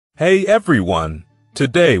Hey everyone!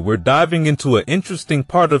 Today we're diving into an interesting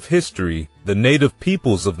part of history, the native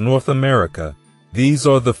peoples of North America. These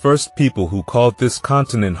are the first people who called this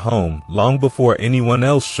continent home long before anyone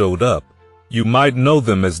else showed up. You might know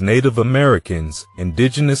them as Native Americans,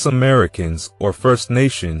 Indigenous Americans, or First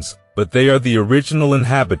Nations, but they are the original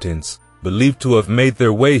inhabitants, believed to have made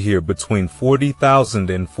their way here between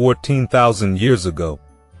 40,000 and 14,000 years ago.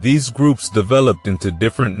 These groups developed into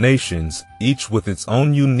different nations, each with its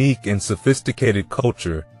own unique and sophisticated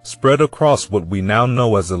culture, spread across what we now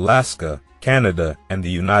know as Alaska, Canada, and the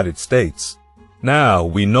United States. Now,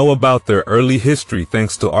 we know about their early history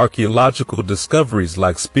thanks to archaeological discoveries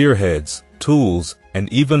like spearheads, tools,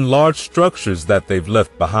 and even large structures that they've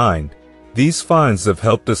left behind. These finds have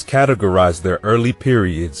helped us categorize their early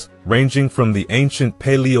periods, ranging from the ancient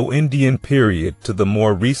Paleo-Indian period to the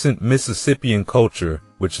more recent Mississippian culture,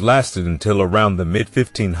 which lasted until around the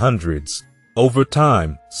mid-1500s. Over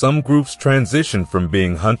time, some groups transitioned from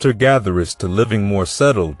being hunter-gatherers to living more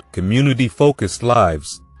settled, community-focused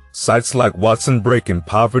lives. Sites like Watson Break and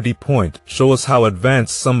Poverty Point show us how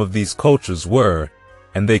advanced some of these cultures were,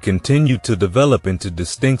 and they continue to develop into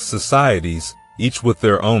distinct societies, each with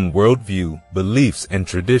their own worldview, beliefs, and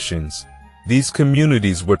traditions. These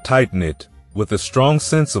communities were tight-knit, with a strong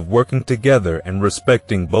sense of working together and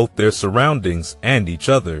respecting both their surroundings and each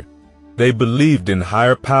other. They believed in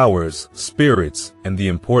higher powers, spirits, and the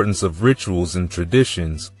importance of rituals and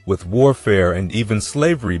traditions, with warfare and even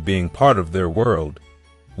slavery being part of their world.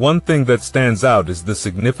 One thing that stands out is the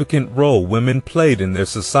significant role women played in their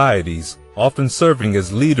societies, often serving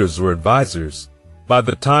as leaders or advisors. By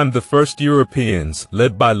the time the first Europeans,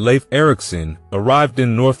 led by Leif Erikson, arrived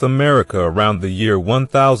in North America around the year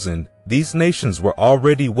 1000, these nations were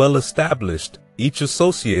already well established, each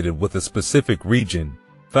associated with a specific region.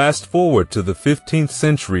 Fast forward to the 15th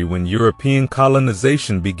century when European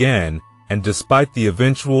colonization began, and despite the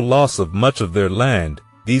eventual loss of much of their land,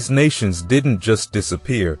 these nations didn't just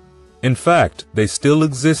disappear. In fact, they still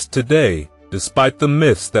exist today, despite the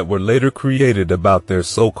myths that were later created about their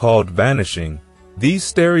so-called vanishing. These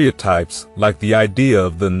stereotypes, like the idea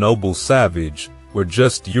of the noble savage, were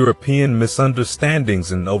just European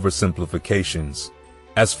misunderstandings and oversimplifications.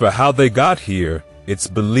 As for how they got here, it's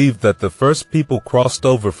believed that the first people crossed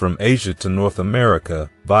over from Asia to North America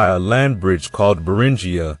via a land bridge called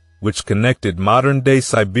Beringia, which connected modern-day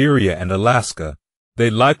Siberia and Alaska. They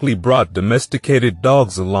likely brought domesticated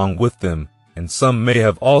dogs along with them, and some may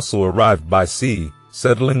have also arrived by sea,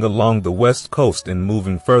 settling along the west coast and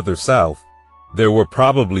moving further south. There were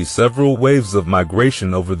probably several waves of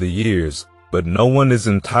migration over the years, but no one is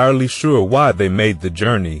entirely sure why they made the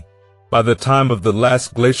journey. By the time of the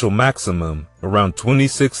last glacial maximum, around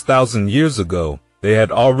 26,000 years ago, they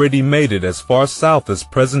had already made it as far south as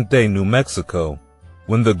present-day New Mexico.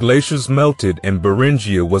 When the glaciers melted and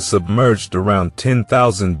Beringia was submerged around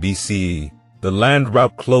 10,000 BCE, the land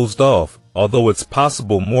route closed off, although it's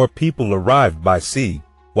possible more people arrived by sea.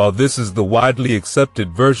 While this is the widely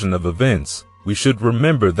accepted version of events, we should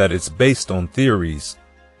remember that it's based on theories.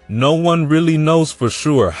 No one really knows for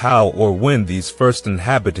sure how or when these first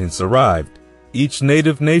inhabitants arrived. Each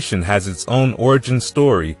native nation has its own origin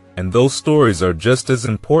story, and those stories are just as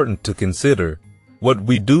important to consider. What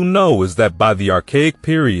we do know is that by the Archaic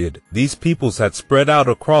period, these peoples had spread out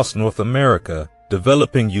across North America,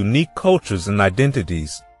 developing unique cultures and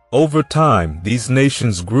identities. Over time, these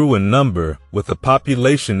nations grew in number, with a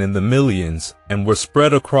population in the millions, and were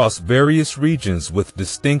spread across various regions with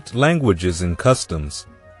distinct languages and customs.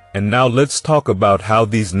 And now let's talk about how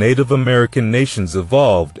these Native American nations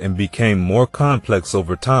evolved and became more complex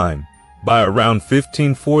over time. By around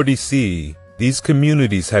 1540 CE, these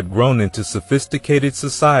communities had grown into sophisticated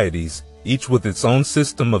societies, each with its own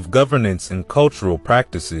system of governance and cultural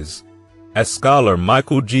practices. As scholar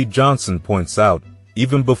Michael G. Johnson points out,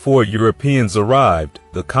 even before Europeans arrived,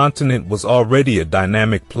 the continent was already a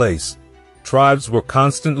dynamic place. Tribes were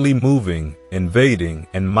constantly moving, invading,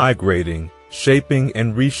 and migrating, shaping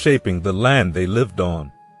and reshaping the land they lived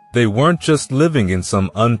on. They weren't just living in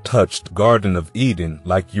some untouched Garden of Eden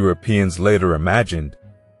like Europeans later imagined.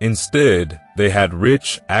 Instead, they had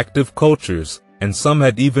rich, active cultures, and some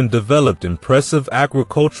had even developed impressive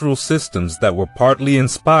agricultural systems that were partly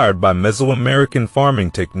inspired by Mesoamerican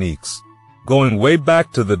farming techniques. Going way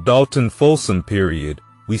back to the Dalton-Folsom period,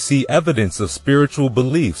 we see evidence of spiritual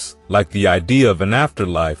beliefs, like the idea of an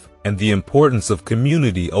afterlife, and the importance of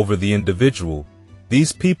community over the individual.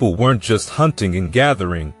 These people weren't just hunting and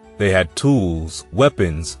gathering, they had tools,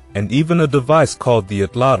 weapons, and even a device called the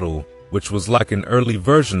atlatl, which was like an early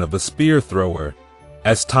version of a spear thrower.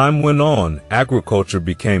 As time went on, agriculture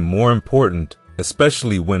became more important,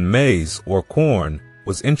 especially when maize or corn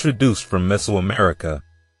was introduced from Mesoamerica.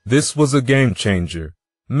 This was a game changer.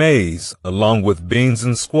 Maize, along with beans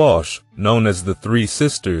and squash, known as the Three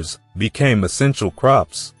Sisters, became essential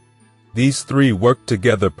crops. These three worked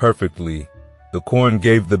together perfectly. The corn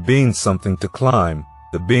gave the beans something to climb,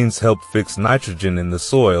 the beans helped fix nitrogen in the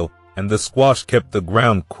soil, and the squash kept the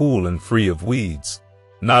ground cool and free of weeds.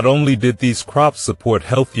 Not only did these crops support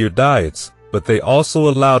healthier diets, but they also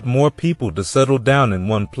allowed more people to settle down in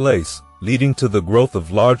one place, leading to the growth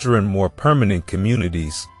of larger and more permanent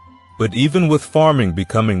communities. But even with farming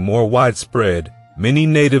becoming more widespread, many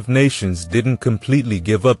native nations didn't completely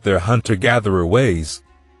give up their hunter-gatherer ways.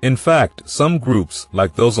 In fact, some groups,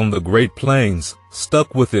 like those on the Great Plains,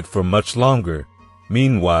 stuck with it for much longer.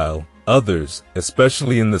 Meanwhile, others,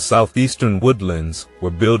 especially in the southeastern woodlands, were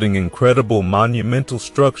building incredible monumental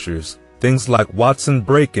structures, things like Watson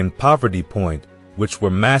Break and Poverty Point, which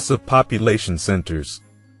were massive population centers.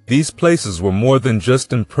 These places were more than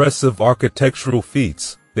just impressive architectural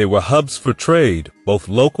feats. They were hubs for trade, both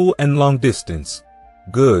local and long distance.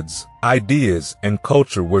 Goods, ideas, and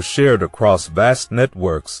culture were shared across vast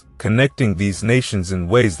networks, connecting these nations in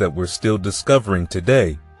ways that we're still discovering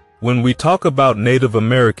today. When we talk about Native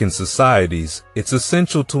American societies, it's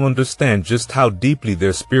essential to understand just how deeply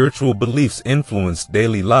their spiritual beliefs influenced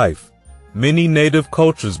daily life. Many native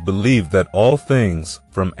cultures believed that all things,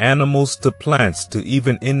 from animals to plants to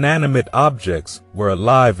even inanimate objects, were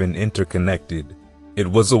alive and interconnected. It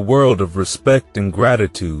was a world of respect and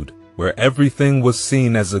gratitude, where everything was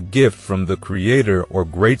seen as a gift from the Creator or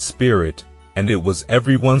Great Spirit, and it was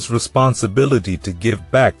everyone's responsibility to give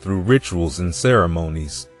back through rituals and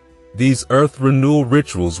ceremonies. These earth renewal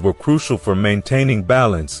rituals were crucial for maintaining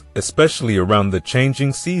balance, especially around the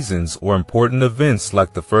changing seasons or important events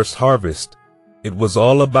like the first harvest. It was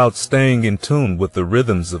all about staying in tune with the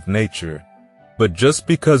rhythms of nature. But just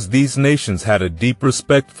because these nations had a deep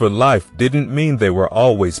respect for life didn't mean they were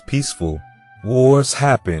always peaceful. Wars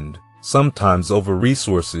happened, sometimes over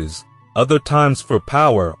resources, other times for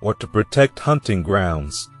power or to protect hunting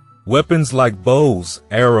grounds. Weapons like bows,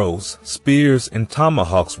 arrows, spears, and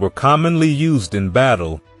tomahawks were commonly used in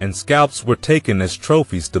battle, and scalps were taken as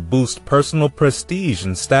trophies to boost personal prestige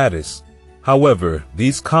and status. However,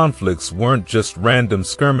 these conflicts weren't just random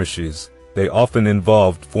skirmishes. They often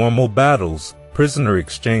involved formal battles, prisoner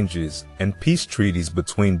exchanges, and peace treaties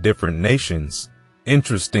between different nations.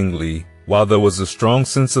 Interestingly, while there was a strong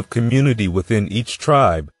sense of community within each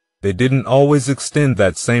tribe, they didn't always extend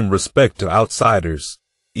that same respect to outsiders.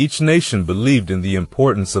 Each nation believed in the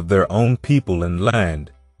importance of their own people and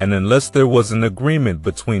land, and unless there was an agreement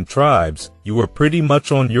between tribes, you were pretty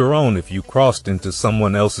much on your own if you crossed into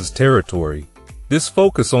someone else's territory. This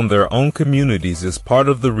focus on their own communities is part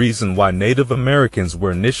of the reason why Native Americans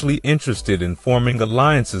were initially interested in forming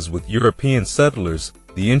alliances with European settlers.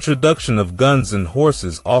 The introduction of guns and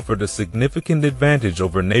horses offered a significant advantage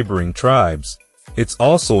over neighboring tribes. It's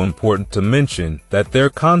also important to mention that their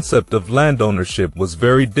concept of land ownership was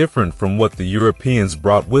very different from what the Europeans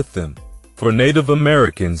brought with them. For Native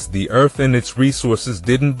Americans, the earth and its resources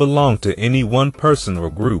didn't belong to any one person or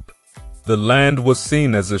group. The land was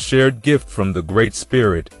seen as a shared gift from the Great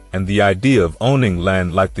Spirit, and the idea of owning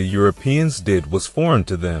land like the Europeans did was foreign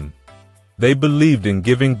to them. They believed in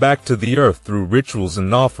giving back to the earth through rituals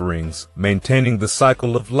and offerings, maintaining the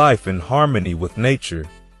cycle of life in harmony with nature.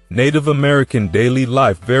 Native American daily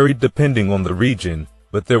life varied depending on the region,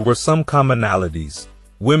 but there were some commonalities.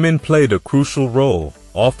 Women played a crucial role,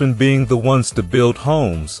 often being the ones to build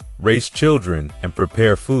homes, raise children, and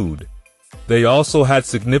prepare food. They also had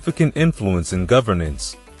significant influence in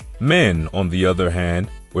governance. Men, on the other hand,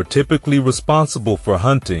 were typically responsible for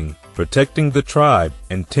hunting, protecting the tribe,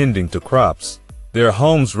 and tending to crops. Their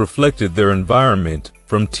homes reflected their environment,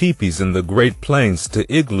 from teepees in the Great Plains to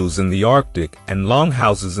igloos in the Arctic and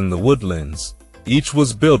longhouses in the woodlands. Each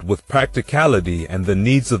was built with practicality and the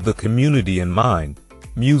needs of the community in mind.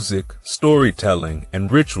 Music, storytelling,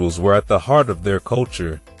 and rituals were at the heart of their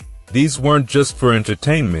culture. These weren't just for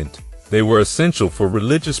entertainment. They were essential for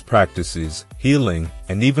religious practices, healing,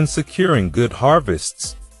 and even securing good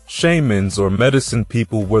harvests. Shamans or medicine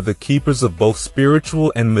people were the keepers of both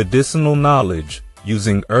spiritual and medicinal knowledge,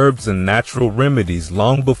 using herbs and natural remedies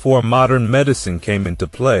long before modern medicine came into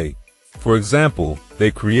play. For example,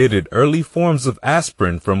 they created early forms of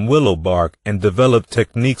aspirin from willow bark and developed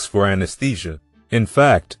techniques for anesthesia. In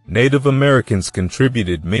fact, Native Americans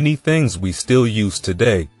contributed many things we still use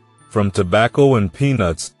today, from tobacco and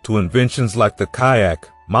peanuts to inventions like the kayak,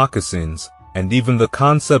 moccasins, and even the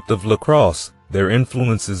concept of lacrosse. Their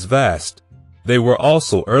influence is vast. They were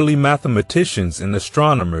also early mathematicians and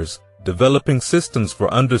astronomers, developing systems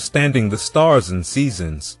for understanding the stars and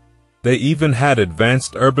seasons. They even had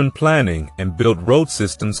advanced urban planning and built road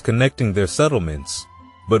systems connecting their settlements.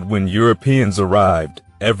 But when Europeans arrived,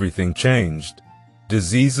 everything changed.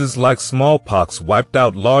 Diseases like smallpox wiped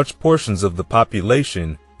out large portions of the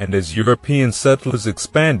population, and as European settlers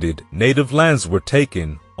expanded, native lands were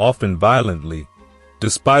taken, often violently.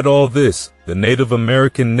 Despite all this, the Native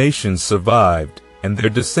American nations survived, and their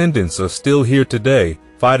descendants are still here today,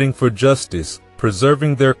 fighting for justice,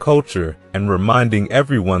 preserving their culture, and reminding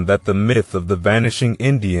everyone that the myth of the vanishing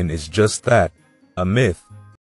Indian is just that, a myth.